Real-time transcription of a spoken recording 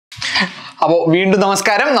അപ്പോൾ വീണ്ടും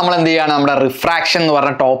നമസ്കാരം. നമ്മൾ എന്ത് ചെയ്യാണ്, നമ്മുടെ റിഫ്രാക്ഷൻ എന്ന്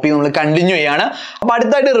പറഞ്ഞ ടോപ്പിക് നമ്മൾ കണ്ടിന്യൂ ചെയ്യാണ്. അപ്പോൾ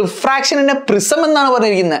അടുത്തായിട്ട് റിഫ്രാക്ഷനിന്റെ പ്രിസം എന്നാണ്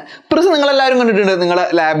പറഞ്ഞിരിക്കുന്നത്. പ്രിസം നിങ്ങളെല്ലാവരും കണ്ടിട്ടുണ്ട്, നിങ്ങളുടെ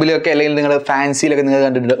ലാബിലൊക്കെ അല്ലെങ്കിൽ നിങ്ങളുടെ ഫാൻസിയിലൊക്കെ നിങ്ങൾ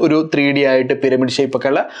കണ്ടിട്ടുണ്ട്. ഒരു 3D ആയിട്ട് പിരമിഡ് ഷേപ്പ് ഒക്കെ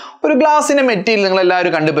ഉള്ള ഒരു ഗ്ലാസിന്റെ മെറ്റീരിയൽ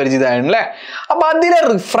നിങ്ങളെല്ലാവരും കണ്ട് പരിചിതമാണ് അല്ലേ. അപ്പോൾ അതിലെ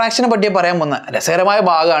റിഫ്രാക്ഷനെ പറ്റിയ പറയാൻ പോകുന്ന രസകരമായ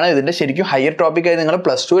ഭാഗമാണ്. ഇതിന്റെ ശരിക്കും ഹയർ ടോപ്പിക്കായി നിങ്ങൾ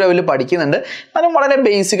 +2 ലെവലിൽ പഠിക്കുന്നുണ്ട്. എന്നാലും വളരെ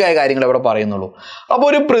ബേസിക് ആയ കാര്യങ്ങൾ ഇവിടെ പറയുന്നുള്ളൂ. അപ്പോൾ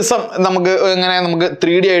ഒരു പ്രിസം നമുക്ക്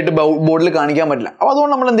 3D ആയിട്ട് ബോർഡിൽ കാണിക്കാൻ പറ്റില്ല. അപ്പോൾ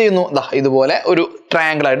അതുകൊണ്ട് നമ്മൾ എന്ത് ചെയ്യുന്നു, ഇതുപോലെ ഒരു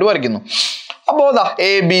ട്രയാങ്കിൾ ആയിട്ട് വരയ്ക്കുന്നു. അപ്പോൾ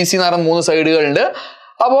ABC എന്ന് പറഞ്ഞ 3 സൈഡുകളുണ്ട്.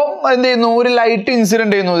 അപ്പോൾ എന്ത് ചെയ്യുന്നു, ഒരു ലൈറ്റ്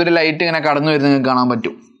ഇൻസിഡന്റ് ചെയ്യുന്നു. ഒരു ലൈറ്റ് ഇങ്ങനെ കടന്നു വരുന്നത് നിങ്ങൾക്ക് കാണാൻ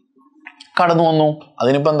പറ്റും. കടന്നു വന്നു,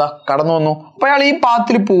 അതിനിപ്പോ എന്താ, കടന്നു വന്നു. അപ്പൊ അയാൾ ഈ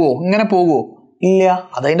പാത്തിൽ പോവോ, ഇങ്ങനെ പോകുമോ? ഇല്ല,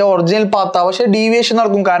 അതതിന്റെ ഒറിജിനൽ പാത്താ. പക്ഷെ ഡീവിയേഷൻ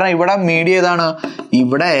നടക്കും. കാരണം ഇവിടെ മീഡിയം ഏതാണ്,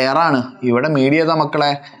 ഇവിടെ എയർ ആണ്. ഇവിടെ മീഡിയം ഏതാ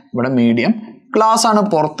മക്കളെ, ഇവിടെ മീഡിയം ഗ്ലാസ് ആണ്.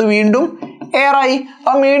 പുറത്ത് വീണ്ടും എയർ ആയി.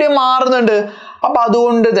 ആ മീഡിയം മാറുന്നുണ്ട്. അപ്പൊ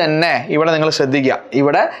അതുകൊണ്ട് തന്നെ ഇവിടെ നിങ്ങൾ ശ്രദ്ധിക്കുക,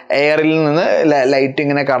 ഇവിടെ എയറിൽ നിന്ന് ലൈറ്റ്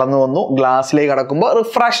ഇങ്ങനെ കടന്നു വന്നു, ഗ്ലാസ്സിലേക്ക് കടക്കുമ്പോൾ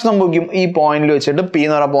റിഫ്രാക്ഷൻ സംഭവിക്കും. ഈ പോയിന്റിൽ വെച്ചിട്ട് P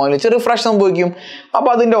എന്ന് പറയുന്ന പോയിന്റിൽ വെച്ച് റിഫ്രാക്ഷൻ സംഭവിക്കും. അപ്പൊ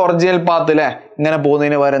അതിന്റെ ഒറിജിനൽ പാത്ത് അല്ലേ, ഇങ്ങനെ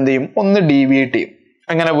പോകുന്നതിന് പകരം എന്ത് ചെയ്യും, ഒന്ന് ഡീവിയേറ്റ് ചെയ്യും.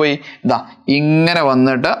 എങ്ങനെ പോയി, ഇങ്ങനെ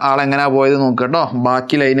വന്നിട്ട് ആളെങ്ങനെ പോയത് നോക്കട്ടോ.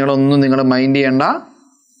 ബാക്കി ലൈനുകളൊന്നും നിങ്ങൾ മൈൻഡ് ചെയ്യണ്ട.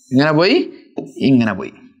 ഇങ്ങനെ പോയി, ഇങ്ങനെ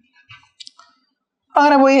പോയി,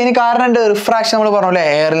 അങ്ങനെ പോയി. ഇനി കാരണം ഉണ്ട്, റിഫ്രാക്ഷൻ നമ്മൾ പറഞ്ഞല്ലേ,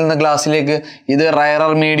 എയറിൽ നിന്ന് ഗ്ലാസ്സിലേക്ക്. ഇത്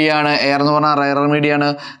റയറർ മീഡിയ ആണ്. എയർ എന്ന് പറഞ്ഞാൽ റയറർ മീഡിയ ആണ്,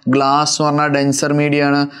 ഗ്ലാസ് എന്ന് പറഞ്ഞാൽ ഡെൻസർ മീഡിയ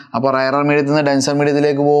ആണ്. അപ്പോൾ റയറർ മീഡിയത്തിൽ നിന്ന് ഡെൻസർ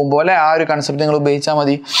മീഡിയത്തിലേക്ക് പോകുമ്പോൾ ആ ഒരു കൺസെപ്റ്റ് നിങ്ങൾ ഉപയോഗിച്ചാൽ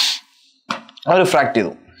മതി. അത് റിഫ്രാക്ട്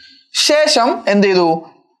ചെയ്തു. ശേഷം എന്ത് ചെയ്തു,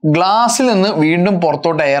 ഗ്ലാസ്സിൽ നിന്ന് വീണ്ടും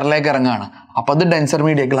പുറത്തോട്ട് എയറിലേക്ക് ഇറങ്ങുകയാണ്. അപ്പോൾ അത് ഡെൻസർ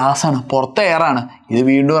മീഡിയ, ഗ്ലാസ് ആണ്, പുറത്ത് എയർ ആണ്. ഇത്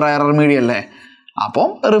വീണ്ടും റയറർ മീഡിയ അല്ലേ. അപ്പം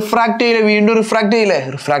റിഫ്രാക്ട് ചെയ്യില്ലേ, വീണ്ടും റിഫ്രാക്ട് ചെയ്യില്ലേ,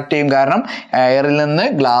 റിഫ്രാക്ട് ചെയ്യും. കാരണം എയറിൽ നിന്ന്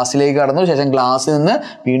ഗ്ലാസ്സിലേക്ക് കടന്നു, ശേഷം ഗ്ലാസ്സിൽ നിന്ന്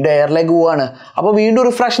വീണ്ടും എയറിലേക്ക് പോവാണ്. അപ്പോൾ വീണ്ടും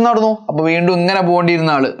റിഫ്രാക്ഷൻ നടന്നു. അപ്പോൾ വീണ്ടും ഇങ്ങനെ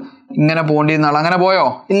പോകേണ്ടിയിരുന്ന ആള്, ഇങ്ങനെ പോകേണ്ടിയിരുന്ന ആൾ അങ്ങനെ പോയോ?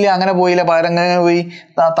 ഇല്ല, അങ്ങനെ പോയില്ല. പകരം അങ്ങനെ പോയി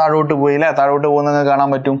താഴോട്ട് പോയില്ലേ. താഴോട്ട് പോകുന്നത്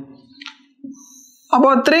കാണാൻ പറ്റും.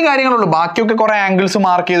 അപ്പോൾ ഇത്രയും കാര്യങ്ങളുള്ളൂ. ബാക്കിയൊക്കെ കുറെ ആംഗിൾസ്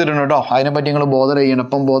മാർക്ക് ചെയ്തിട്ടുണ്ട് കേട്ടോ. അതിനെപ്പറ്റി നിങ്ങൾ ബോധർ ചെയ്യണം.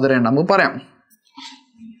 ഇപ്പം ബോധർ ചെയ്യണം, നമുക്ക് പറയാം.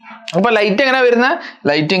 അപ്പൊ ലൈറ്റ് എങ്ങനെ വരുന്നത്,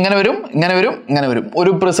 ലൈറ്റ് ഇങ്ങനെ വരും, ഇങ്ങനെ വരും, ഇങ്ങനെ വരും.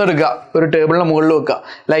 ഒരു പ്രിസം എടുക്കുക, ഒരു ടേബിളിന് മുകളിൽ വെക്കുക.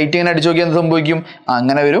 ലൈറ്റ് ഇങ്ങനെ അടിച്ചു നോക്കിയാൽ എന്ത് സംഭവിക്കും,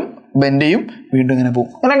 അങ്ങനെ വരും, ബെൻഡ് ചെയ്യും, വീണ്ടും ഇങ്ങനെ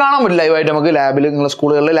പോകും. അങ്ങനെ കാണാൻ പറ്റും ലൈവായിട്ട്. നമുക്ക് ലാബിൽ, നിങ്ങളുടെ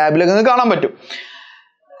സ്കൂളുകളിൽ ലാബിലൊക്കെ നിങ്ങൾക്ക് കാണാൻ പറ്റും.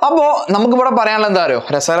 അപ്പോൾ നമുക്കിവിടെ പറയാനുള്ള എന്താ അറിയോ,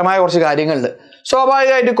 രസകരമായ കുറച്ച് കാര്യങ്ങളുണ്ട്.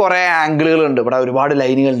 സ്വാഭാവികമായിട്ട് കുറെ ആംഗിളുകളുണ്ട്, ഇവിടെ ഒരുപാട്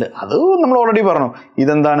ലൈനുകളുണ്ട്. അത് നമ്മൾ ഓൾറെഡി പറഞ്ഞു.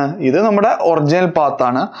 ഇതെന്താണ്, ഇത് നമ്മുടെ ഒറിജിനൽ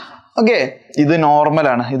പാത്താണ്. ഓക്കെ, ഇത്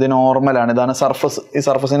നോർമലാണ്, ഇത് നോർമലാണ്. ഇതാണ് സർഫസ്, ഈ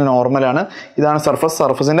സർഫസിന്റെ നോർമലാണ്. ഇതാണ് സർഫസ്,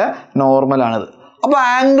 സർഫസിന്റെ നോർമലാണിത്. അപ്പൊ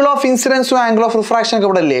angle of ഇൻസിഡൻസും angle of refraction ഒക്കെ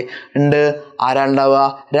ഇവിടെ അല്ലേ ഉണ്ട്. ആരാ ഉണ്ടാവുക,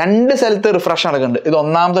 2 സ്ഥലത്ത് റിഫ്രാക്ഷൻ നടക്കുന്നുണ്ട്. ഇത്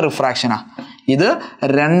ഒന്നാമത്തെ റിഫ്രാക്ഷനാ, ഇത്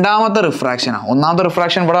രണ്ടാമത്തെ റിഫ്രാക്ഷനാ. ഒന്നാമത്തെ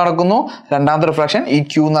റിഫ്രാക്ഷൻ ഇവിടെ നടക്കുന്നു, രണ്ടാമത്തെ റിഫ്രാക്ഷൻ ഈ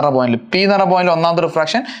Q എന്ന് പറഞ്ഞ പോയിന്റിൽ, P എന്ന് പറഞ്ഞ പോയിന്റിൽ ഒന്നാമത്തെ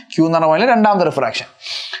റിഫ്രാക്ഷൻ, Q എന്ന് പറഞ്ഞ പോയിന്റിൽ രണ്ടാമത്തെ റിഫ്രാക്ഷൻ.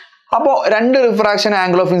 അപ്പോൾ 2 റിഫ്രാക്ഷൻ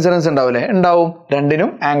ആംഗിൾ ഓഫ് ഇൻസിഡൻസ് ഉണ്ടാവില്ലേ, ഉണ്ടാവും. രണ്ടിനും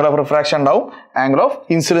ആംഗിൾ ഓഫ് റിഫ്രാക്ഷൻ ഉണ്ടാവും, ആംഗിൾ ഓഫ്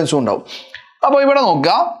ഇൻസിഡൻസും ഉണ്ടാവും. അപ്പോൾ ഇവിടെ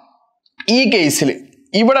നോക്കുക, ഈ കേസിൽ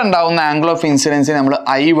ഇവിടെ ഉണ്ടാവുന്ന ആംഗിൾ ഓഫ് ഇൻസിഡൻസിനെ നമ്മൾ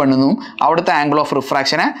I1 എന്നും അവിടുത്തെ angle of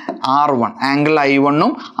റിഫ്രാക്ഷനെ R1, angle I1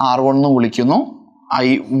 ഉം R1 എന്നും വിളിക്കുന്നു.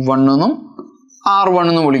 I1 എന്നും R1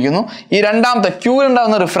 എന്നും വിളിക്കുന്നു. ഈ രണ്ടാമത്തെ Q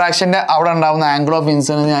ഉണ്ടാവുന്ന റിഫ്രാക്ഷന്റെ അവിടെ ഉണ്ടാവുന്ന ആംഗിൾ ഓഫ്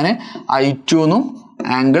ഇൻസിഡൻസ് ഞാൻ I2 എന്നും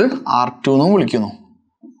ആംഗിൾ R2 എന്നും വിളിക്കുന്നു.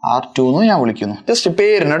 R2 എന്ന് ഞാൻ വിളിക്കുന്നു. ജസ്റ്റ്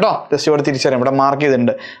പേരിന് കേട്ടോ, ജസ്റ്റ് ഇവിടെ തിരിച്ചറിയാം. ഇവിടെ മാർക്ക്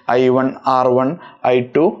ചെയ്തിട്ടുണ്ട് I1, R1,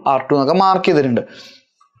 I2, R2 എന്നൊക്കെ മാർക്ക് ചെയ്തിട്ടുണ്ട്.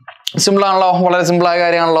 സിമ്പിൾ ആണല്ലോ, വളരെ സിമ്പിളായ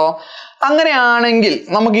കാര്യമാണല്ലോ. അങ്ങനെയാണെങ്കിൽ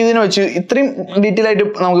നമുക്ക് ഇതിനെ വെച്ച് ഇത്രയും ഡീറ്റെയിൽ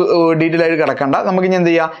ആയിട്ട് കിടക്കണ്ട. നമുക്ക് ഇനി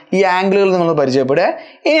എന്ത് ചെയ്യാം, ഈ ആംഗിളുകൾ നമ്മൾ പരിചയപ്പെടുക.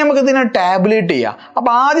 ഇനി നമുക്ക് ഇതിനെ ടാബുലേറ്റ് ചെയ്യാം. അപ്പൊ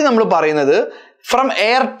ആദ്യം നമ്മൾ പറയുന്നത് from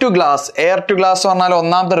air to glass. Air to glass പറഞ്ഞാൽ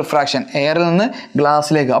ഒന്നാമത്തെ റിഫ്രാക്ഷൻ, എയറിൽ നിന്ന്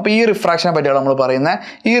ഗ്ലാസ്സിലേക്ക്. അപ്പോൾ ഈ റിഫ്രാക്ഷനെ പറ്റിയാണ് നമ്മൾ പറയുന്നത്.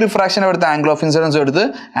 ഈ റിഫ്രാക്ഷൻ എടുത്ത് ആംഗിൾ ഓഫ് ഇൻസിഡൻസും എടുത്ത്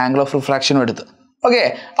ആംഗിൾ ഓഫ് റിഫ്രാക്ഷനും എടുത്ത്. ഓക്കെ,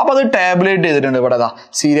 അപ്പോൾ അത് ടാബുലേറ്റ് ചെയ്തിട്ടുണ്ട്. ഇവിടെ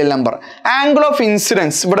serial number. Angle of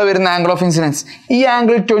incidence, ഇവിടെ വരുന്ന ആംഗിൾ ഓഫ് ഇൻസിഡൻസ് ഈ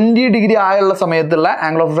ആംഗിൾ 20 ഡിഗ്രി ആയുള്ള സമയത്തുള്ള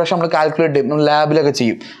ആംഗിൾ ഓഫ് റിഫ്രാക്ഷൻ നമ്മൾ കാൽക്കുലേറ്റ് ചെയ്യും, നമ്മൾ ലാബിലൊക്കെ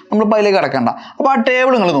ചെയ്യും. നമ്മളിപ്പോൾ അതിലേക്ക് കിടക്കണ്ട. അപ്പോൾ ആ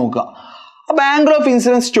ടേബിൾ നിങ്ങൾ നോക്കുക. അപ്പോൾ ആംഗിൾ ഓഫ്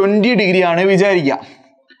ഇൻസിഡൻസ് 20 ഡിഗ്രി ആണ് വിചാരിക്കുക.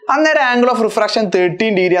 അന്നേരം ആംഗിൾ ഓഫ് റിഫ്രാക്ഷൻ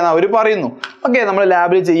 13 ഡിഗ്രി ആണ് അവർ പറയുന്നു. ഓക്കെ, നമ്മൾ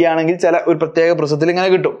ലാബിൽ ചെയ്യുകയാണെങ്കിൽ ചില ഒരു പ്രത്യേക പ്രിസത്തിൽ ഇങ്ങനെ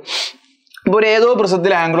കിട്ടും. ഇപ്പോൾ ഏതോ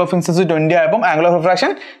പ്രിസത്തിൽ ആംഗിൾ ഓഫ് ഇൻസിഡൻസ് 20 ആയപ്പോൾ ആംഗിൾ ഓഫ്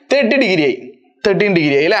റിഫ്രാക്ഷൻ 13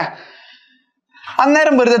 ഡിഗ്രി ആയി അല്ലേ.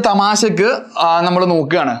 അന്നേരം വെറുതെ തമാശക്ക് നമ്മൾ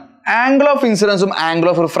നോക്കുകയാണ്, angle of ഇൻസിഡൻസും angle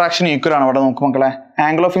of റിഫ്രാക്ഷനും equal ആണ്. അവിടെ നോക്കും മക്കളെ,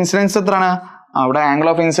 ആംഗിൾ ഓഫ് ഇൻസിഡൻസ് എത്രയാണ്, അവിടെ ആംഗിൾ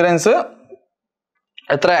ഓഫ് ഇൻസിഡൻസ്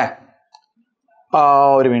എത്ര,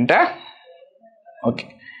 ഒരു minute. Okay,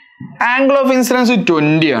 angle of incidence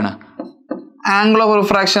 20 ആണ്, ആംഗിൾ ഓഫ്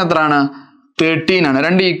റിഫ്രാക്ഷൻ എത്രയാണ്, 13 ആണ്.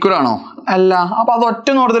 2 ഈക്വൽ ആണോ? അല്ല. അപ്പൊ അത് ഒറ്റ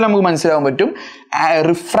നോട്ടത്തിൽ നമുക്ക് മനസ്സിലാവാൻ പറ്റും.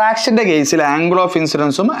 റിഫ്രാക്ഷന്റെ കേസിൽ ആംഗിൾ ഓഫ്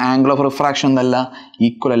ഇൻസിഡൻസും ആംഗിൾ ഓഫ് റിഫ്രാക്ഷനും അല്ല,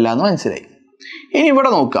 ഈക്വൽ അല്ല എന്ന് മനസ്സിലായി. ഇനി ഇവിടെ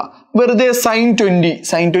നോക്കുക, വെറുതെ sin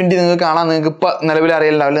 20 നിങ്ങൾക്ക് കാണാൻ നിങ്ങൾക്ക് ഇപ്പം നിലവിൽ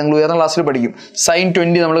അറിയില്ലാവില്ല, നിങ്ങൾ ഉയർന്ന ക്ലാസ്സിൽ പഠിക്കും. sin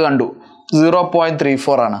 20 നമ്മൾ കണ്ടു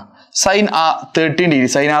 0.34 ആണ്. sin 13 ഡിഗ്രി,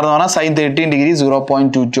 sin r എന്ന് പറഞ്ഞാൽ sin 13 ഡിഗ്രി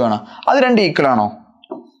 0.22 ആണ്. അത് രണ്ട് ഈക്വൽ ആണോ?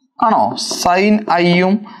 ആണോ? sin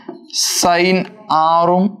iയും sin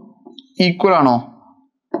r-ഉം ഈക്വൽ ആണോ?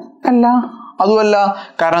 അല്ല, അതുമല്ല.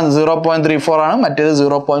 കാരണം 0.34 ആണ്, മറ്റേത്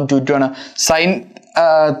 0.22 ആണ്. sin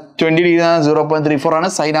 20 ഡിഗ്രി 0.34 ആണ്,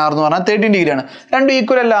 sin r എന്ന് പറഞ്ഞാൽ 13 ഡിഗ്രി ആണ്. രണ്ടും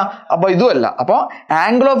ഈക്വൽ അല്ല, അപ്പൊ ഇതും അല്ല. അപ്പൊ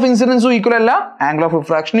ആംഗിൾ ഓഫ് ഇൻസിഡൻസും ഈക്വൽ അല്ല, ആംഗിൾ ഓഫ്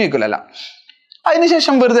റിഫ്രാക്ഷനും ഈക്വൽ അല്ല.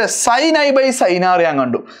 അതിനുശേഷം വെറുതെ sin i by sin r ഞാൻ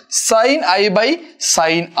കണ്ടു. sin i by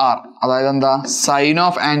sin r അതായത് എന്താ? Sign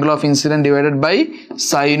of angle of incident divided by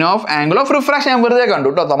sine of angle of refraction ഞാൻ വെറുതെ കണ്ടു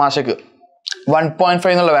കേട്ടോ, തമാശക്ക്.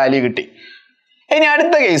 1.5 എന്നുള്ള വാല്യൂ കിട്ടി. ഇനി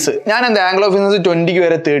അടുത്ത കേസ്, ഞാൻ എന്താ ആംഗിൾ ഓഫ് ഇൻസിഡൻസ് 20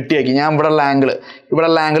 വരെ 30 ആക്കി. ഞാൻ ഇവിടെയുള്ള ആംഗിൾ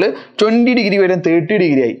 20 ഡിഗ്രി വരെ 30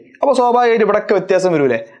 ഡിഗ്രി ആയി. അപ്പോൾ സ്വാഭാവികമായിട്ട് ഇവിടെയൊക്കെ വ്യത്യാസം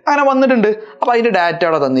വരൂലേ? അങ്ങനെ വന്നിട്ടുണ്ട്. അപ്പോൾ അതിന്റെ ഡാറ്റ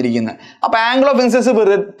അവിടെ തന്നിരിക്കുന്നത്. അപ്പോൾ ആംഗിൾ ഓഫ് ഇൻസിഡൻസ്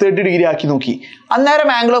 30 ഡിഗ്രി ആക്കി നോക്കി. അന്നേരം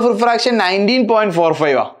ആംഗിൾ ഓഫ് റിഫ്രാക്ഷൻ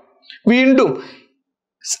 19.45 ആ. വീണ്ടും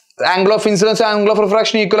angle of incidence angle of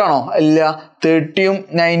refraction equal ആണോ? അല്ല. 30ഉം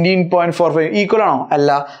 19.45 ഈക്വൽ ആണോ? അല്ല.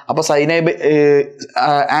 അപ്പൊ സൈൻ ഐ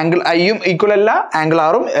ആംഗിൾ ഐയും ഈക്വൽ അല്ല, ആംഗിൾ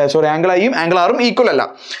ഐയും ആംഗിൾ ആറും ഈക്വൽ അല്ല.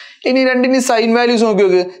 ഇനി രണ്ടിന് സൈൻ വാല്യൂസ് നോക്കി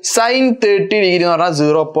നോക്ക്. സൈൻ 30 ഡിഗ്രി എന്ന് പറഞ്ഞാൽ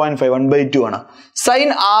 0.5 1/2 ആണ്. സൈൻ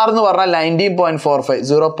ആർ എന്ന് പറഞ്ഞാൽ 19.45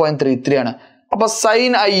 0.33 ആണ്. അപ്പൊ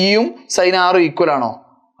സൈൻ ഐയും സൈൻ ആറും ഈക്വൽ ആണോ?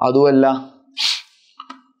 അതുമല്ല.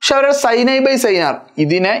 പക്ഷെ അവരുടെ sine i by sine R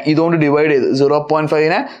ഇതിനെ ഇതുകൊണ്ട് ഡിവൈഡ് ചെയ്ത്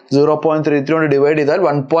 0.5നെ 0.33 കൊണ്ട് ഡിവൈഡ് ചെയ്താൽ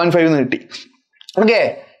 1.5 എന്ന് കിട്ടി. ഓക്കെ,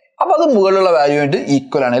 അപ്പൊ അത് മുകളിലുള്ള വാല്യൂ ആയിട്ട്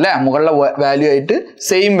ഈക്വൽ ആണ് അല്ലെ? മുകളിലെ വാല്യൂ ആയിട്ട്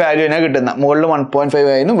സെയിം വാല്യൂ തന്നെ കിട്ടുന്ന. മുകളിൽ 1.5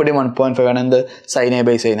 ആയിരുന്നു, ഇവിടെ 1.5 ആണ്. എന്ത്? Sine i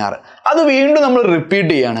by sine R. അത് വീണ്ടും നമ്മൾ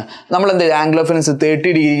റിപ്പീറ്റ് ചെയ്യാണ്. നമ്മൾ എന്ത്? ആംഗിൾ ഓഫ് ഇൻസിഡൻസ്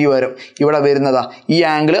 30 ഡിഗ്രിക്ക് വരും ഇവിടെ വരുന്നതാ. ഈ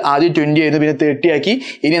ആംഗിൾ ആദ്യം 20 ആയിരുന്നു, പിന്നെ 30 ആക്കി.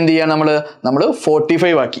 ഇനി എന്ത് ചെയ്യാൻ? നമ്മൾ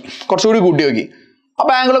 45 ആക്കി, കുറച്ചുകൂടി കൂട്ടി നോക്കി.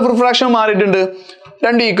 അപ്പൊ ആംഗിൾ ഓഫ് റിഫ്രാക്ഷൻ മാറിയിട്ടുണ്ട്.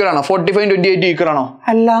 രണ്ട് ഈക്വൽ ആണോ? 45 28 ഈക്വൽ ആണോ?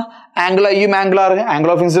 അല്ല. ആംഗിൾ ഐയും angle R angle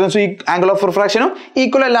of ഇൻസിഡൻസും angle of റിഫ്രാക്ഷനും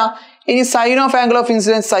equal അല്ല. ഇനി sign of angle of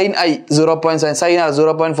incidence sine i 0.7 sign R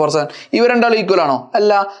 0.47 ഇവ രണ്ടാളും ഈക്വൽ ആണോ?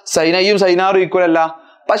 അല്ല. സൈൻ ഐയും സൈൻ ആറും ഈക്വൽ അല്ല.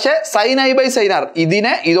 പക്ഷെ sine i by sine R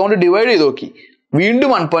ഇതിനെ ഇതുകൊണ്ട് ഡിവൈഡ് ചെയ്ത് നോക്കി. വീണ്ടും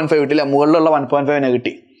 1.5 കിട്ടില്ല, മുകളിലുള്ള 1.5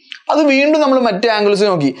 കിട്ടി. അത് വീണ്ടും നമ്മൾ മറ്റേ ആംഗിൾസ്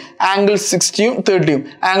നോക്കി. Angle 60യും 30യും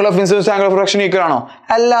angle of incidence angle of refraction equal ആണോ?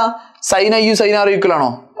 അല്ല. സൈൻ ഐയും സൈൻ ആറും ഈക്വൽ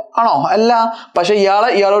ആണോ? ആണോ? അല്ല. പക്ഷെ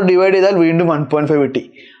ഇയാളോട് ഡിവൈഡ് ചെയ്താൽ വീണ്ടും 1.5 കിട്ടി.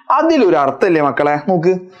 അതിലൊരു അർത്ഥമല്ലേ മക്കളെ?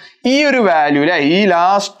 നോക്ക്, ഈ ഒരു വാല്യൂ അല്ലെ, ഈ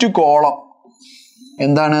ലാസ്റ്റ് കോളം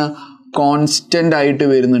എന്താണ്? കോൺസ്റ്റന്റ് ആയിട്ട്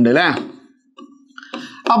വരുന്നുണ്ട് അല്ലെ?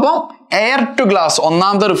 അപ്പൊ എയർ ടു ഗ്ലാസ്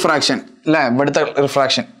ഒന്നാമത്തെ റിഫ്രാക്ഷൻ അല്ലെ, ഇവിടുത്തെ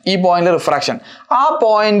റിഫ്രാക്ഷൻ, ഈ പോയിന്റ് റിഫ്രാക്ഷൻ. ആ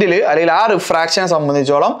പോയിന്റിൽ അല്ലെങ്കിൽ ആ റിഫ്രാക്ഷനെ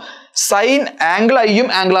സംബന്ധിച്ചോളം സൈൻ ആംഗിൾ ഐയും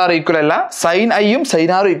ആംഗിൾ ആർ ഈക്വൽ അല്ല, സൈൻ ഐയും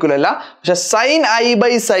സൈൻ ആറും ഈക്വൽ അല്ല. പക്ഷെ sine i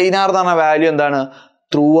by sine R എന്ന് പറഞ്ഞ വാല്യൂ എന്താണ്?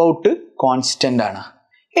 ത്രൂ ഔട്ട് കോൺസ്റ്റന്റ് ആണ്.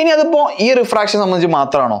 ഇനി അതിപ്പോ ഈ റിഫ്രാക്ഷൻ സംബന്ധിച്ച്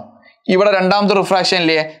മാത്രമാണോ? ഇവിടെ രണ്ടാമത്തെ റിഫ്രാക്ഷൻ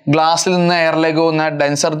ഇല്ലേ, ഗ്ലാസ്സിൽ നിന്ന് എയറിലേക്ക് പോകുന്ന,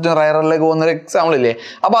 ഡെൻസർ ടു എയറിലേക്ക് പോകുന്ന ഒരു എക്സാമ്പിൾ ഇല്ലേ?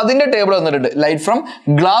 അപ്പൊ അതിന്റെ ടേബിൾ വന്നിട്ടുണ്ട്. Light from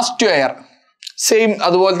glass to air, same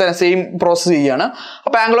അതുപോലെ തന്നെ സെയിം പ്രോസസ് ചെയ്യാണ്.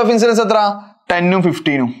 അപ്പൊ ആംഗിൾ ഓഫ് ഇൻസിഡൻസ് എത്ര? 10ഉം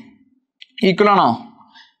 15ഉം ഈക്വൽ ആണോ?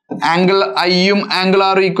 ആംഗിൾ ഐയും ആംഗിൾ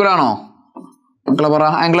ആറും ഈക്വൽ ആണോ? മക്കളെ പറ,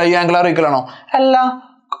 angle I angle R equal ആണോ? അല്ല.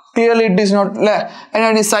 ക്ലിയർലി ഇറ്റ് ഈസ് നോട്ട് അല്ലേ?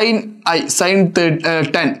 അതിനാണ് സൈൻ ഐ സൈൻ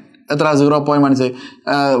 10 എത്ര?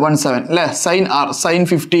 0.17 അല്ലെ? സൈൻ ആർ സൈൻ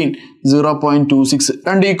 15 0.26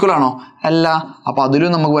 രണ്ട് ഈക്വൽ ആണോ? അല്ല. അപ്പൊ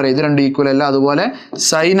അതിലും നമുക്ക് പറയാം ഇത് രണ്ട് ഈക്വൽ അല്ല. അതുപോലെ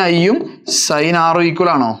സൈൻ ഐയും സൈൻ ആറും ഈക്വൽ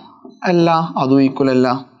ആണോ? അല്ല, അതും ഈക്വൽ അല്ല.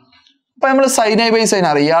 അപ്പൊ നമ്മൾ sine i by sine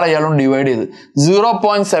R ഇയാളും ഡിവൈഡ് ചെയ്ത്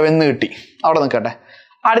 0.7 കിട്ടി. അവിടെ നിൽക്കട്ടെ.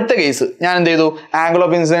 അടുത്ത കേസ് ഞാൻ എന്ത് ചെയ്തു? ആംഗിൾ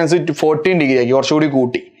ഓഫ് ഇൻസിഡൻസ് 14 ഡിഗ്രി ആക്കി, കുറച്ചുകൂടി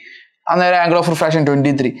കൂട്ടി. അന്നേരം ആംഗിൾ ഓഫ് റിഫ്രാക്ഷൻ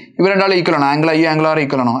 23. ഇവ രണ്ടാളും ഈക്വൽ ആണോ? Angle I angle R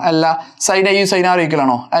equal ആണോ? അല്ല. Sine i sign R equal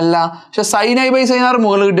ആണോ? അല്ല. പക്ഷെ sine i by sine R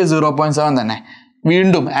മുകളിൽ കിട്ടിയ 0.7 തന്നെ.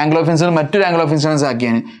 വീണ്ടും ആംഗിൾ ഓഫ് ഇൻസിഡൻസ് മറ്റൊരു angle of incidence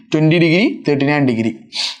ആക്കിയാണ് 20 degree 39 degree.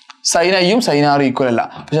 Sign ഐയും സൈൻ ആറും ഈക്വൽ അല്ല.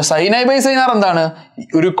 പക്ഷെ sine i by sine R എന്താണ്?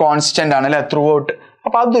 ഒരു കോൺസ്റ്റന്റ് ആണ് അല്ലെ, ത്രൂ ഔട്ട്.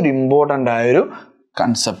 അപ്പൊ അതൊരു ഇമ്പോർട്ടന്റ് ആയൊരു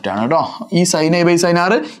കൺസെപ്റ്റ് ആണ് കേട്ടോ. ഈ sine i by sine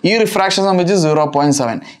R ഈ റിഫ്രാക്ഷൻ സംബന്ധിച്ച്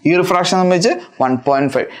 0.7, ഈ റിഫ്രാക്ഷൻ സംബന്ധിച്ച്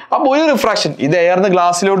 1.5. അപ്പോൾ ഒരു റിഫ്രാക്ഷൻ ഇത് എയർന്ന്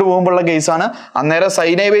ഗ്ലാസ്സിലോട്ട് പോകുമ്പോഴുള്ള കേസാണ്. അന്നേരം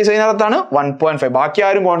sine i by sine R എത്താണ്? 1.5. ബാക്കി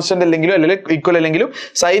ആരും കോൺസ്റ്റന്റ് അല്ലെങ്കിലും അല്ലെങ്കിൽ ഈക്വൽ അല്ലെങ്കിലും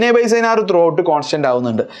sine i by sine R through out constant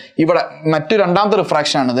ആവുന്നുണ്ട്. ഇവിടെ മറ്റു രണ്ടാമത്തെ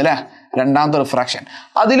റിഫ്രാക്ഷൻ ആണിത് അല്ലെ, രണ്ടാമത്തെ റിഫ്രാക്ഷൻ.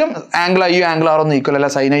 അതിലും ആംഗിൾ ഐയും ആംഗിൾ ആറൊന്നും ഈക്വൽ അല്ല,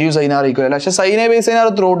 സൈൻ ഐയും സൈൻ ആർ ഈക്വൽ അല്ല. പക്ഷെ sine i by sine R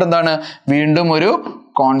through out എന്താണ്? വീണ്ടും ഒരു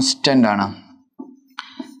കോൺസ്റ്റന്റ് ആണ്.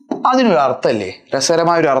 അതിനൊരു അർത്ഥമല്ലേ,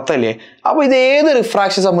 രസകരമായൊരു അർത്ഥമല്ലേ? അപ്പോൾ ഇത് ഏത്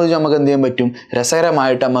റിഫ്രാക്ഷൻ സംബന്ധിച്ച് നമുക്ക് എന്ത് ചെയ്യാൻ പറ്റും?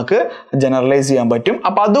 രസകരമായിട്ട് നമുക്ക് ജനറലൈസ് ചെയ്യാൻ പറ്റും.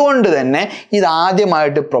 അപ്പോൾ അതുകൊണ്ട് തന്നെ ഇത്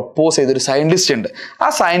ആദ്യമായിട്ട് പ്രൊപ്പോസ് ചെയ്തൊരു സയൻറ്റിസ്റ്റ് ഉണ്ട്. ആ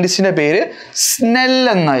സയൻറ്റിസ്റ്റിൻ്റെ പേര് സ്നെൽ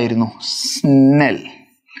എന്നായിരുന്നു.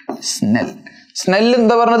 സ്നെൽ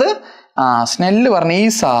എന്താ പറഞ്ഞത്? സ്നെല്ല് പറഞ്ഞ ഈ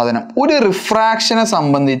സാധനം ഒരു റിഫ്രാക്ഷനെ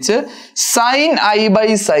സംബന്ധിച്ച് sine i by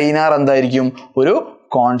sine R എന്തായിരിക്കും? ഒരു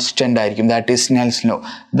കോൺസ്റ്റന്റ് ആയിരിക്കും. That is Snell's law.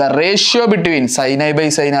 The ratio between sine i by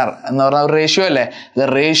sine R എന്ന് പറഞ്ഞ ഒരു റേഷ്യോ അല്ലേ? The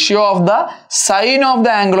ratio of the sign of the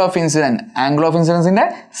angle of ഇൻസിഡൻസിന്റെ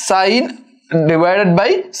sign divided by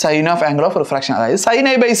sine of angle of refraction, അതായത് sine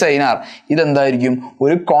i by sine R. ഇതെന്തായിരിക്കും?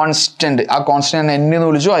 ഒരു constant. ആ constant N എന്ന്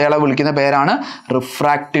വിളിച്ചു. അയാളെ വിളിക്കുന്ന പേരാണ്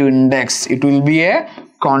refractive index. It will be A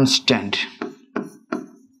constant.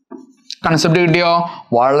 Concept കിട്ടിയോ?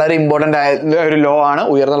 വളരെ ഇമ്പോർട്ടൻ്റ് ആയ ഒരു ലോ ആണ്.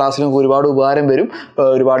 ഉയർന്ന ക്ലാസ്സിൽ നമുക്ക് ഒരുപാട് ഉപകാരം വരും.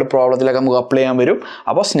 ഒരുപാട് പ്രോബ്ലത്തിലൊക്കെ നമുക്ക് അപ്ലൈ ചെയ്യാൻ വരും.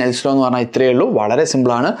 അപ്പോൾ സ്നെൽസ് ലോ എന്ന് പറഞ്ഞാൽ ഇത്രയേ ഉള്ളൂ. വളരെ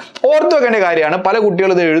സിമ്പിളാണ്. ഓർത്ത് വെക്കേണ്ട കാര്യമാണ്. പല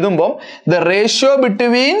കുട്ടികളും ഇത് എഴുതുമ്പം ദ റേഷ്യോ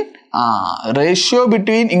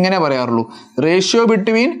ബിറ്റ്വീൻ ഇങ്ങനെ പറയാറുള്ളൂ. Ratio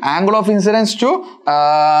between angle of incidence to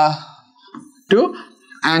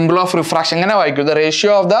angle of refraction എങ്ങനെ വായിക്കും? The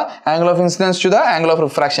ratio of the angle of incidence to the angle of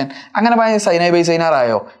refraction. അങ്ങനെ പറഞ്ഞാൽ sine i by sine R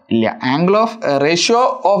ആയോ? ഇല്ല. Angle of ratio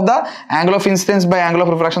of the angle of incidence by angle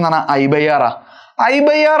of refraction എന്ന് പറഞ്ഞാൽ I by R I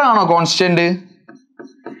by R ആണോ constant?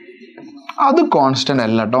 അത് constant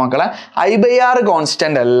അല്ല കേട്ടോ മക്കളെ. ഐ ബൈ ആർ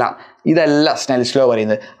കോൺസ്റ്റന്റ് അല്ല. ഇതല്ല സ്നെൽസ് ലോ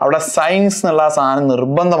പറയുന്നത്. അവിടെ സൈൻസ് എന്നുള്ള സാധനം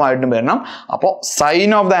നിർബന്ധമായിട്ടും വരണം. അപ്പോൾ sign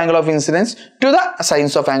of the angle of incidence to the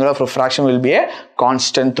signs of angle of refraction will be A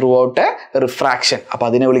constant through out A refraction. അപ്പോൾ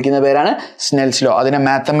അതിനെ വിളിക്കുന്ന പേരാണ് സ്നെൽസ് ലോ. അതിനെ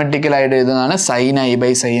മാത്തമെറ്റിക്കലായിട്ട് എഴുതുന്നതാണ് sine i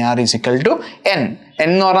by sine R is equal to N.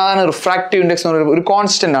 എന്ന് പറഞ്ഞാൽ refractive index എന്ന് പറയുന്നത് ഒരു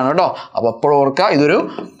കോൺസ്റ്റന്റ് ആണ് കേട്ടോ. അപ്പോൾ അപ്പോൾ ഓർക്കുക, ഇതൊരു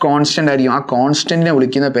കോൺസ്റ്റന്റ് ആയിരിക്കും. ആ കോൺസ്റ്റന്റിനെ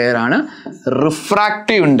വിളിക്കുന്ന പേരാണ്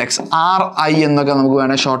റിഫ്രാക്റ്റീവ് ഇൻഡെക്സ്. RI എന്നൊക്കെ നമുക്ക്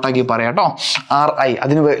വേണമെങ്കിൽ ഷോർട്ടാക്കി പറയാം കേട്ടോ. RI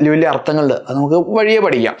അതിന് വലിയ വലിയ അർത്ഥങ്ങളുണ്ട്. അത് നമുക്ക് വഴിയെ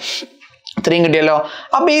പഠിക്കാം. ഇത്രയും കിട്ടിയല്ലോ.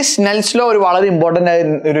 അപ്പോൾ ഈ സ്നെൽസ് ലോ ഒരു വളരെ ഇമ്പോർട്ടൻ്റ് ആയ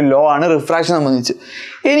ഒരു ലോ ആണ് റിഫ്രാക്ഷൻ സംബന്ധിച്ച്.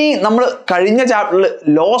 ഇനി നമ്മൾ കഴിഞ്ഞ ചാപ്റ്ററിൽ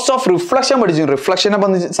ലോസ് ഓഫ് റിഫ്ലക്ഷൻ പഠിച്ചിരുന്നു. റിഫ്ലക്ഷനെ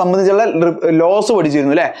സംബന്ധിച്ചുള്ള ലോസ്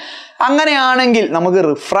പഠിച്ചിരുന്നു അല്ലേ? അങ്ങനെയാണെങ്കിൽ നമുക്ക്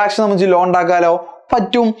റിഫ്രാക്ഷൻ സംബന്ധിച്ച് ലോ ഉണ്ടാക്കാമല്ലോ.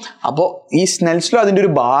 പറ്റും. അപ്പോൾ ഈ സ്നെൽസ് ലോ അതിൻ്റെ ഒരു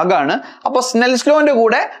ഭാഗമാണ്. അപ്പോൾ സ്നെൽസ് ലോന്റെ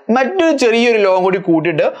കൂടെ മറ്റൊരു ചെറിയൊരു ലോ കൂടി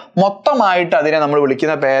കൂട്ടിയിട്ട് മൊത്തമായിട്ട് അതിനെ നമ്മൾ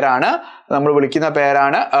വിളിക്കുന്ന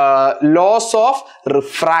പേരാണ് ലോസ് ഓഫ്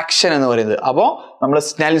റിഫ്രാക്ഷൻ എന്ന് പറയുന്നത്. അപ്പോൾ നമ്മൾ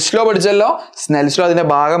സ്നെൽസ് ലോ പഠിച്ചല്ലോ. സ്നെൽസ് ലോ അതിന്റെ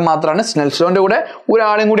ഭാഗം മാത്രമാണ്. സ്നെൽസ് ലോന്റെ കൂടെ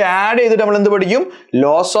ഒരാളെയും കൂടി ആഡ് ചെയ്തിട്ട് നമ്മൾ എന്ത് പഠിക്കും?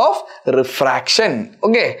 Loss of refraction.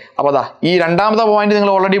 ഓക്കെ. അപ്പോൾ അതാ ഈ രണ്ടാമത്തെ പോയിന്റ്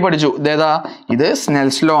നിങ്ങൾ ഓൾറെഡി പഠിച്ചു. ഇതേതാ? ഇത്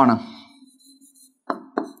സ്നെൽസ് ലോ ആണ്.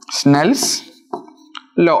 സ്നെൽസ്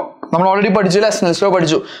ലോ നമ്മൾ ഓൾറെഡി പഠിച്ചില്ല. സ്നെൽസ് ലോ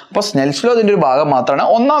പഠിച്ചു. അപ്പോൾ സ്നെൽസ് ലോ ഇതിന്റെ ഒരു ഭാഗം മാത്രമാണ്.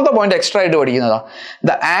 ഒന്നാമത്തെ പോയിന്റ് എക്സ്ട്രാ ആയിട്ട് പഠിക്കുന്നതാ.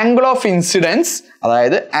 ദ ആംഗിൾ ഓഫ് ഇൻസിഡൻസ്,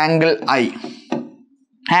 അതായത് angle I,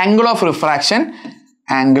 angle of refraction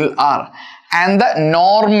angle R, and the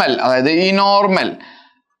normal, അതായത് ഈ normal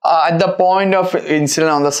at the point of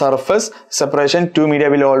incident on the surface separation two media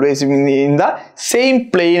will always be in the same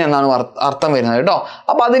plane എന്നാണ് അർത്ഥം വരുന്നത് കേട്ടോ.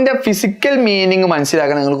 അപ്പോൾ അതിന്റെ physical meaning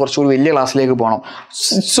മനസ്സിലാക്കാൻ നിങ്ങൾ കുറച്ചുകൂടി വലിയ ക്ലാസ്സിലേക്ക് പോകണം.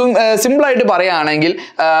 സിമ്പിൾ ആയിട്ട് പറയുകയാണെങ്കിൽ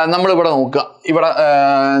നമ്മളിവിടെ നോക്കുക. ഇവിടെ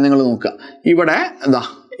നിങ്ങൾ നോക്കുക. ഇവിടെ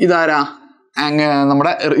ഇതാരാ?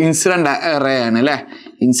 നമ്മുടെ ഇൻസിഡന്റ് റേ ആണ് അല്ലേ?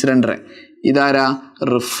 Incident ray. ഇതാരാ?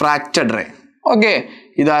 Refracted ray. ഓക്കെ.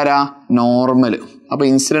 ഇതാരാ? നോർമൽ. അപ്പോൾ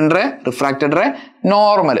incident ray, refracted ray,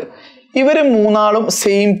 normal. ഇവർ മൂന്നാളും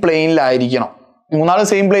സെയിം പ്ലെയിനിലായിരിക്കണം. മൂന്നാളും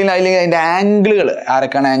സെയിം പ്ലെയിനിലായില്ലെങ്കിൽ അതിൻ്റെ ആംഗിളുകൾ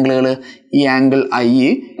ആരൊക്കെയാണ്? ആംഗിളുകൾ ഈ ആംഗിൾ I,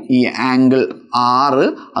 ഈ ആംഗിൾ R,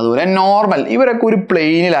 അതുപോലെ നോർമൽ, ഇവരൊക്കെ ഒരു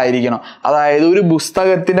പ്ലെയിനിലായിരിക്കണം. അതായത് ഒരു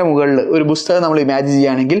പുസ്തകത്തിൻ്റെ മുകളിൽ ഒരു പുസ്തകം നമ്മൾ ഇമാജിൻ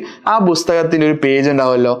ചെയ്യുകയാണെങ്കിൽ ആ പുസ്തകത്തിൻ്റെ ഒരു പേജ്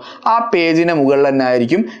ഉണ്ടാവുമല്ലോ. ആ പേജിൻ്റെ മുകളിൽ തന്നെ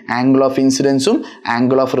ആയിരിക്കും ആംഗിൾ ഓഫ് ഇൻസിഡൻസും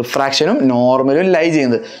ആംഗിൾ ഓഫ് റിഫ്രാക്ഷനും നോർമലും ലൈ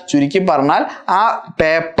ചെയ്യുന്നത്. ചുരുക്കി പറഞ്ഞാൽ ആ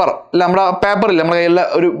പേപ്പർ, നമ്മുടെ പേപ്പറിൽ നമ്മുടെ കയ്യിലുള്ള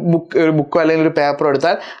ഒരു ബുക്കോ അല്ലെങ്കിൽ ഒരു പേപ്പർ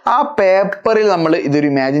എടുത്താൽ ആ പേപ്പറിൽ നമ്മൾ ഇതൊരു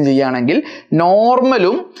ഇമാജിൻ ചെയ്യുകയാണെങ്കിൽ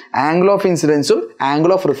നോർമലും ആംഗിൾ ഓഫ് ഇൻസിഡൻസും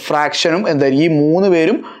ആംഗിൾ ഓഫ് റിഫ്രാക്ഷനും എന്തായിരിക്കും? ഈ മൂന്ന്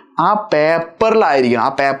പേരും ആ പേപ്പറിലായിരിക്കണം. ആ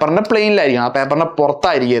പേപ്പറിന്റെ പ്ലെയിനിലായിരിക്കണം. ആ പേപ്പറിന്റെ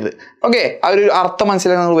പുറത്തായിരിക്കരുത്. ഓക്കെ. ആ ഒരു അർത്ഥം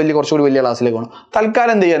മനസ്സിലാക്കാൻ നിങ്ങൾ കുറച്ചുകൂടി വലിയ ക്ലാസ്സിലേക്ക് പോകണം.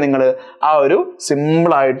 തൽക്കാലം എന്ത് ചെയ്യുക? നിങ്ങൾ ആ ഒരു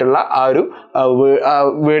സിമ്പിൾ ആയിട്ടുള്ള ആ ഒരു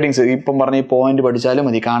വേർഡിങ്സ് ഇപ്പം പറഞ്ഞ ഈ പോയിന്റ് പഠിച്ചാലും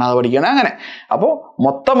മതി, കാണാതെ പഠിക്കണം. അങ്ങനെ അപ്പോൾ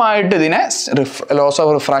മൊത്തമായിട്ട് ഇതിനെ ലോസ്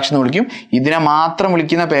ഓഫ് റിഫ്രാക്ഷൻ എന്ന് വിളിക്കും. ഇതിനെ മാത്രം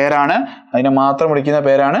വിളിക്കുന്ന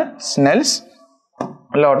പേരാണ് സ്നെൽസ്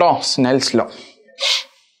ലോ കേട്ടോ. Snell's law.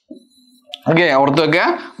 ഓക്കെ. ഓർത്ത് വെക്കുക.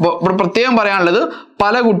 ഇവിടെ പ്രത്യേകം പറയാനുള്ളത്,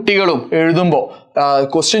 പല കുട്ടികളും എഴുതുമ്പോൾ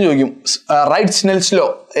ക്വസ്റ്റ്യൻ ചോദിക്കും, റൈറ്റ് സ്നെൽസ് ലോ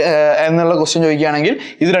എന്നുള്ള ക്വസ്റ്റ്യൻ ചോദിക്കുകയാണെങ്കിൽ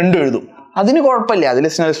ഇത് രണ്ടും എഴുതും. അതിന് കുഴപ്പമില്ല, അതിൽ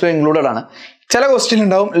സ്നെൽസ് ലോ ഇൻക്ലൂഡഡ് ആണ്. ചില ക്വസ്റ്റ്യൻ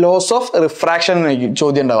ഉണ്ടാവും ലോസ് ഓഫ് റിഫ്രാക്ഷൻ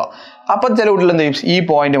ചോദ്യം ഉണ്ടാവുക. അപ്പം ചില കുട്ടികൾ എന്ത് ചെയ്യും? ഈ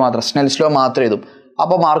പോയിന്റ് മാത്രം സ്നെൽസ് ലോ മാത്രം എഴുതും.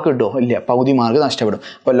 അപ്പോൾ മാർക്ക് കിട്ടുമോ? ഇല്ല, പകുതി മാർക്ക് നഷ്ടപ്പെടും.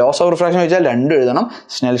 അപ്പോൾ ലോസ് ഓഫ് റിഫ്രാക്ഷൻ ചോദിച്ചാൽ 2 എഴുതണം.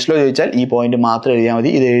 സ്നെൽസ് ലോ ചോദിച്ചാൽ ഈ പോയിന്റ് മാത്രം എഴുതിയാൽ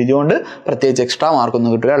മതി. ഇത് എഴുതിയോണ്ട് പ്രത്യേകിച്ച് എക്സ്ട്രാ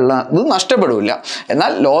മാർക്കൊന്നും കിട്ടില്ല, ഇത് നഷ്ടപ്പെടില്ല.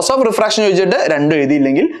 എന്നാൽ ലോസ് ഓഫ് റിഫ്രാക്ഷൻ ചോദിച്ചിട്ട് 2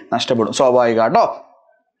 എഴുതിയില്ലെങ്കിൽ നഷ്ടപ്പെടും, സ്വാഭാവികം കേട്ടോ.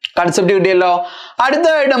 കൺസെപ്റ്റ് കിട്ടിയല്ലോ.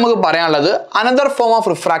 അടുത്തതായിട്ട് നമുക്ക് പറയാനുള്ളത് another form of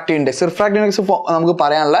refractive index. Refractive index നമുക്ക്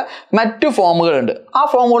പറയാനുള്ള മറ്റു ഫോമുകളുണ്ട്. ആ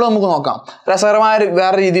ഫോമുകൾ നമുക്ക് നോക്കാം. രസകരമായ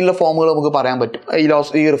വേറെ രീതിയിലുള്ള ഫോമുകൾ നമുക്ക് പറയാൻ പറ്റും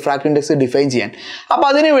ഈ റിഫ്രാക്റ്റീവ് ഇൻഡെക്സ് ഡിഫൈൻ ചെയ്യാൻ. അപ്പോൾ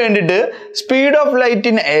അതിന് വേണ്ടിയിട്ട് speed of light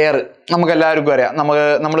in air നമുക്ക് എല്ലാവർക്കും അറിയാം.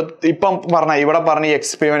 നമ്മൾ ഇപ്പം ഇവിടെ പറഞ്ഞ ഈ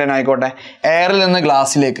എക്സ്പെരിമെന്റ് ആയിക്കോട്ടെ, എയറിൽ നിന്ന്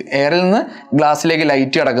ഗ്ലാസ്സിലേക്ക്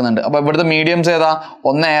ലൈറ്റ് കിടക്കുന്നുണ്ട്. അപ്പോൾ ഇവിടുത്തെ മീഡിയംസ് ഏതാ?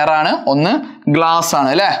 ഒന്ന് എയർ ആണ്, ഒന്ന് ഗ്ലാസ് ആണ്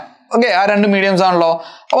അല്ലേ? ഓക്കെ, ആ 2 മീഡിയംസ് ആണല്ലോ.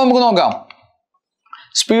 അപ്പോൾ നമുക്ക് നോക്കാം.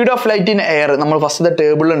 Speed of light in air നമ്മൾ ഫസ്റ്റത്തെ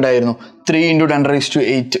ടേബിളിൽ ഉണ്ടായിരുന്നു 3 ×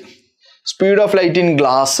 10⁸. Speed of light in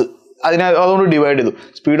glass അതുകൊണ്ട് ഡിവൈഡ് ചെയ്തു.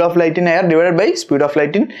 Speed of light in air divide by speed of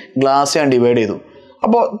light in glass ഞാൻ ഡിവൈഡ് ചെയ്തു.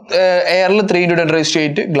 അപ്പോൾ എയറിൽ 3 ×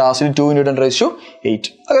 10⁸, ഗ്ലാസ്സിൽ 2 × 10⁸.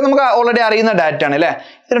 അതൊക്കെ നമുക്ക് ഓൾറെഡി അറിയുന്ന ഡാറ്റ ആണ് അല്ലേ?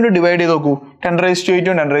 ഇത് രണ്ടും ഡിവൈഡ് ചെയ്ത് നോക്കൂ.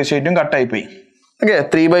 10⁸ 10⁸ കട്ടായി പോയി. ഓക്കെ,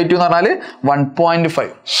 3/2 എന്ന് പറഞ്ഞാൽ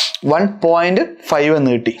 1.5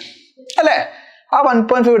 എന്ന് കിട്ടി അല്ലേ? ആ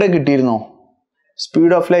 1.5 ഇവിടെ കിട്ടിയിരുന്നോ?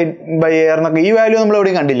 Speed of light by air എന്നൊക്കെ ഈ വാല്യൂ നമ്മൾ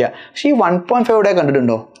എവിടെയും കണ്ടില്ല. പക്ഷെ ഈ 1.5 ഇവിടെ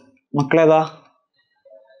കണ്ടിട്ടുണ്ടോ മക്കളേതാ?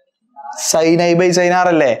 sin i / sin r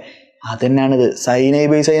അല്ലേ? അതന്നെയാണിത്. sin i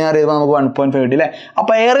 / sin r ചെയ്തപ്പോൾ നമുക്ക് 1.5 കിട്ടി അല്ലേ?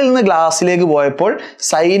 അപ്പോൾ എയറിൽ നിന്ന് ഗ്ലാസ്സിലേക്ക് പോയപ്പോൾ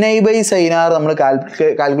sin i / sin r നമ്മൾ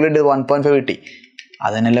കാൽക്കുലേറ്റ് ചെയ്ത് 1.5 കിട്ടി.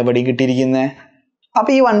 അതന്നെയല്ലേ പടി കിട്ടിയിരിക്കുന്നത്.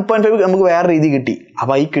 അപ്പോൾ ഈ 1.5 നമുക്ക് വേറെ രീതി കിട്ടി.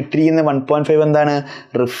 അപ്പോൾ ഈ കിട്ടിയിരിക്കുന്ന 1.5 എന്താണ്?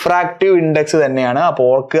 റിഫ്രാക്റ്റീവ് ഇൻഡെക്സ് തന്നെയാണ്. അപ്പോൾ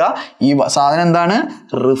ഓർക്കുക, ഈ സാധനം എന്താണ്?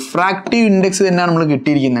 റിഫ്രാക്റ്റീവ് ഇൻഡെക്സ് തന്നെയാണ് നമ്മൾ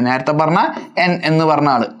കിട്ടിയിരിക്കുന്നത്. നേരത്തെ പറഞ്ഞ n എന്ന് പറഞ്ഞ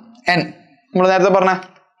ആള്, n നമ്മൾ നേരത്തെ പറഞ്ഞ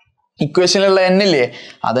ഇക്വേഷനിലുള്ള n ഇല്ലേ,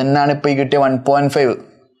 അതെന്നാണ് ഇപ്പോൾ ഈ കിട്ടിയ 1.5.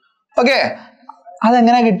 ഓക്കെ,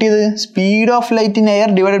 അതെങ്ങനെയാണ് കിട്ടിയത്? Speed of light in air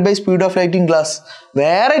divided by speed of light in glass.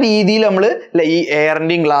 വേറെ രീതിയിൽ നമ്മൾ ഈ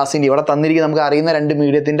എയറിൻ്റെയും ഗ്ലാസിൻ്റെയും ഇവിടെ തന്നിരിക്കുന്ന നമുക്ക് അറിയുന്ന 2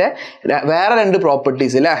 മീഡിയത്തിൻ്റെ വേറെ 2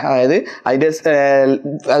 പ്രോപ്പർട്ടീസ് അല്ലേ, അതായത്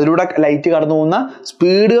അതിലൂടെ ലൈറ്റ് കടന്നു പോകുന്ന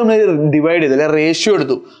സ്പീഡ് നമ്മൾ ഡിവൈഡ് ചെയ്തു അല്ലെ, റേഷ്യോ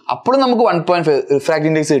എടുത്തു. അപ്പോഴും നമുക്ക് 1.5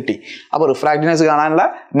 റിഫ്രാക്റ്റീവ് ഇൻഡെക്സ് കിട്ടി. അപ്പോൾ റിഫ്രാക്റ്റീവ് ഇൻഡെക്സ് കാണാനുള്ള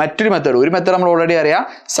മറ്റൊരു മെത്തേഡ്, ഒരു മെത്തേഡ് നമ്മൾ ഓൾറെഡി അറിയാം,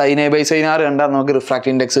 sin i / sin r കണ്ടാൽ നമുക്ക്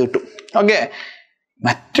റിഫ്രാക്റ്റീവ് ഇൻഡെക്സ് കിട്ടും. ഓക്കെ,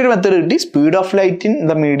 മറ്റൊരു മെത്തേഡ് കിട്ടി, speed of light in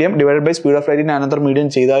the medium divide by speed of light in another medium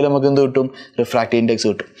ചെയ്താലും നമുക്ക് എന്ത് കിട്ടും? റിഫ്രാക്റ്റീവ് ഇൻഡെക്സ്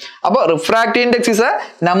കിട്ടും. അപ്പോൾ refractive index is A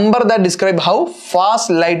number that describe how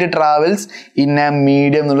fast light travels in A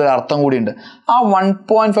medium എന്നുള്ളൊരു അർത്ഥം കൂടിയുണ്ട്. ആ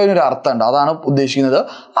 1.5 ഒരു അർത്ഥമുണ്ട്, അതാണ് ഉദ്ദേശിക്കുന്നത്.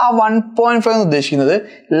 ആ 1.5 എന്ന് ഉദ്ദേശിക്കുന്നത്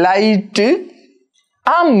ലൈറ്റ്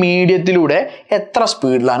ആ മീഡിയത്തിലൂടെ എത്ര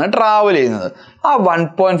സ്പീഡിലാണ് ട്രാവൽ ചെയ്യുന്നത്. ആ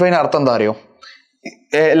 1.5 അർത്ഥം എന്താ അറിയോ?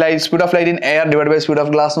 Light speed of light in air divide by speed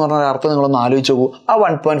of glass എന്ന് പറഞ്ഞ അർത്ഥം നിങ്ങളൊന്ന് ആലോചിച്ച് നോക്കൂ. ആ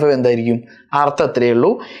 1.5 എന്തായിരിക്കും? അർത്ഥം എത്രയേ ഉള്ളൂ,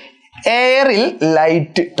 എയറിൽ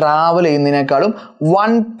ലൈറ്റ് ട്രാവൽ ചെയ്യുന്നതിനേക്കാളും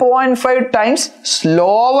 1.5 ടൈംസ്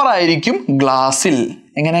സ്ലോവർ ആയിരിക്കും ഗ്ലാസിൽ.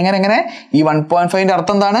 എങ്ങനെ ഈ 1.5ന്റെ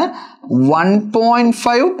അർത്ഥം എന്താണ്?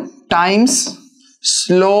 1.5 ടൈംസ്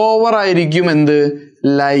സ്ലോവർ ആയിരിക്കും എന്ത്?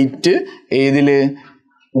 ലൈറ്റ് ഏതില്?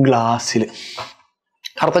 ഗ്ലാസ്സിൽ.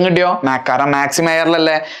 അർത്ഥം കിട്ടിയോ? കാരണം മാക്സിമം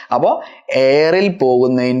എയറിലല്ലേ. അപ്പോൾ എയറിൽ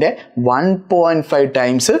പോകുന്നതിൻ്റെ 1.5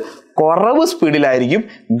 ടൈംസ് കുറവ് സ്പീഡിലായിരിക്കും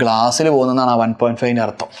ഗ്ലാസ്സിൽ പോകുന്നതാണ് ആ 1.5ന്റെ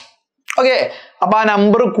അർത്ഥം. ഓക്കെ, അപ്പോൾ ആ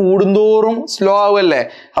നമ്പർ കൂടുന്തോറും സ്ലോ ആവുമല്ലേ.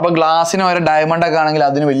 അപ്പോൾ ഗ്ലാസ്സിന് വരെ ഡയമണ്ട് ഒക്കെ ആണെങ്കിൽ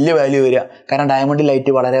അതിന് വലിയ വാല്യൂ വരിക, കാരണം ഡയമണ്ട്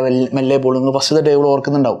ലൈറ്റ് വളരെ മെല്ലെ പോകുന്നു. ഫസ്റ്റത്തെ ടേബിൾ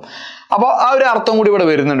ഓർക്കുന്നുണ്ടാവും. അപ്പോൾ ആ ഒരു അർത്ഥം കൂടി ഇവിടെ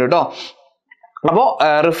വരുന്നുണ്ട് കേട്ടോ. അപ്പോൾ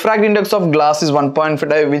refractive index of glass is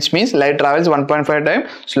 1.5 which means light travels 1.5 time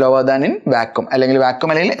slower than in vacuum, അല്ലെങ്കിൽ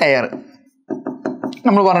എയർ.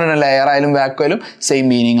 നമ്മൾ പറഞ്ഞിട്ടുണ്ടല്ലോ, എയർ ആയാലും വാക്വം ആയാലും സെയിം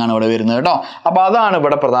മീനിങ് ആണ് ഇവിടെ വരുന്നത് കേട്ടോ. അപ്പോൾ അതാണ്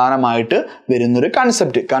ഇവിടെ പ്രധാനമായിട്ട് വരുന്നൊരു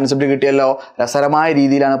കൺസെപ്റ്റ് കിട്ടിയല്ലോ. രസകരമായ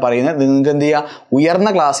രീതിയിലാണ് പറയുന്നത്. നിങ്ങൾക്ക് എന്ത് ചെയ്യുക? ഉയർന്ന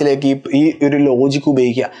ക്ലാസ്സിലേക്ക് ഈ ഒരു ലോജിക്ക്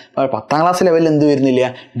ഉപയോഗിക്കുക. 10ാം ക്ലാസ് ലെവലിൽ എന്ത് വരുന്നില്ല?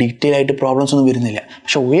 ഡീറ്റെയിൽ ആയിട്ട് പ്രോബ്ലംസ് ഒന്നും വരുന്നില്ല.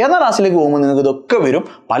 പക്ഷെ ഉയർന്ന ക്ലാസ്സിലേക്ക് പോകുമ്പോൾ നിങ്ങൾക്ക് ഇതൊക്കെ വരും,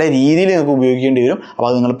 പല രീതിയിൽ നിങ്ങൾക്ക് ഉപയോഗിക്കേണ്ടി വരും. അപ്പോൾ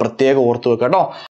അത് നിങ്ങൾ പ്രത്യേകം ഓർത്ത് വെക്കുക കേട്ടോ.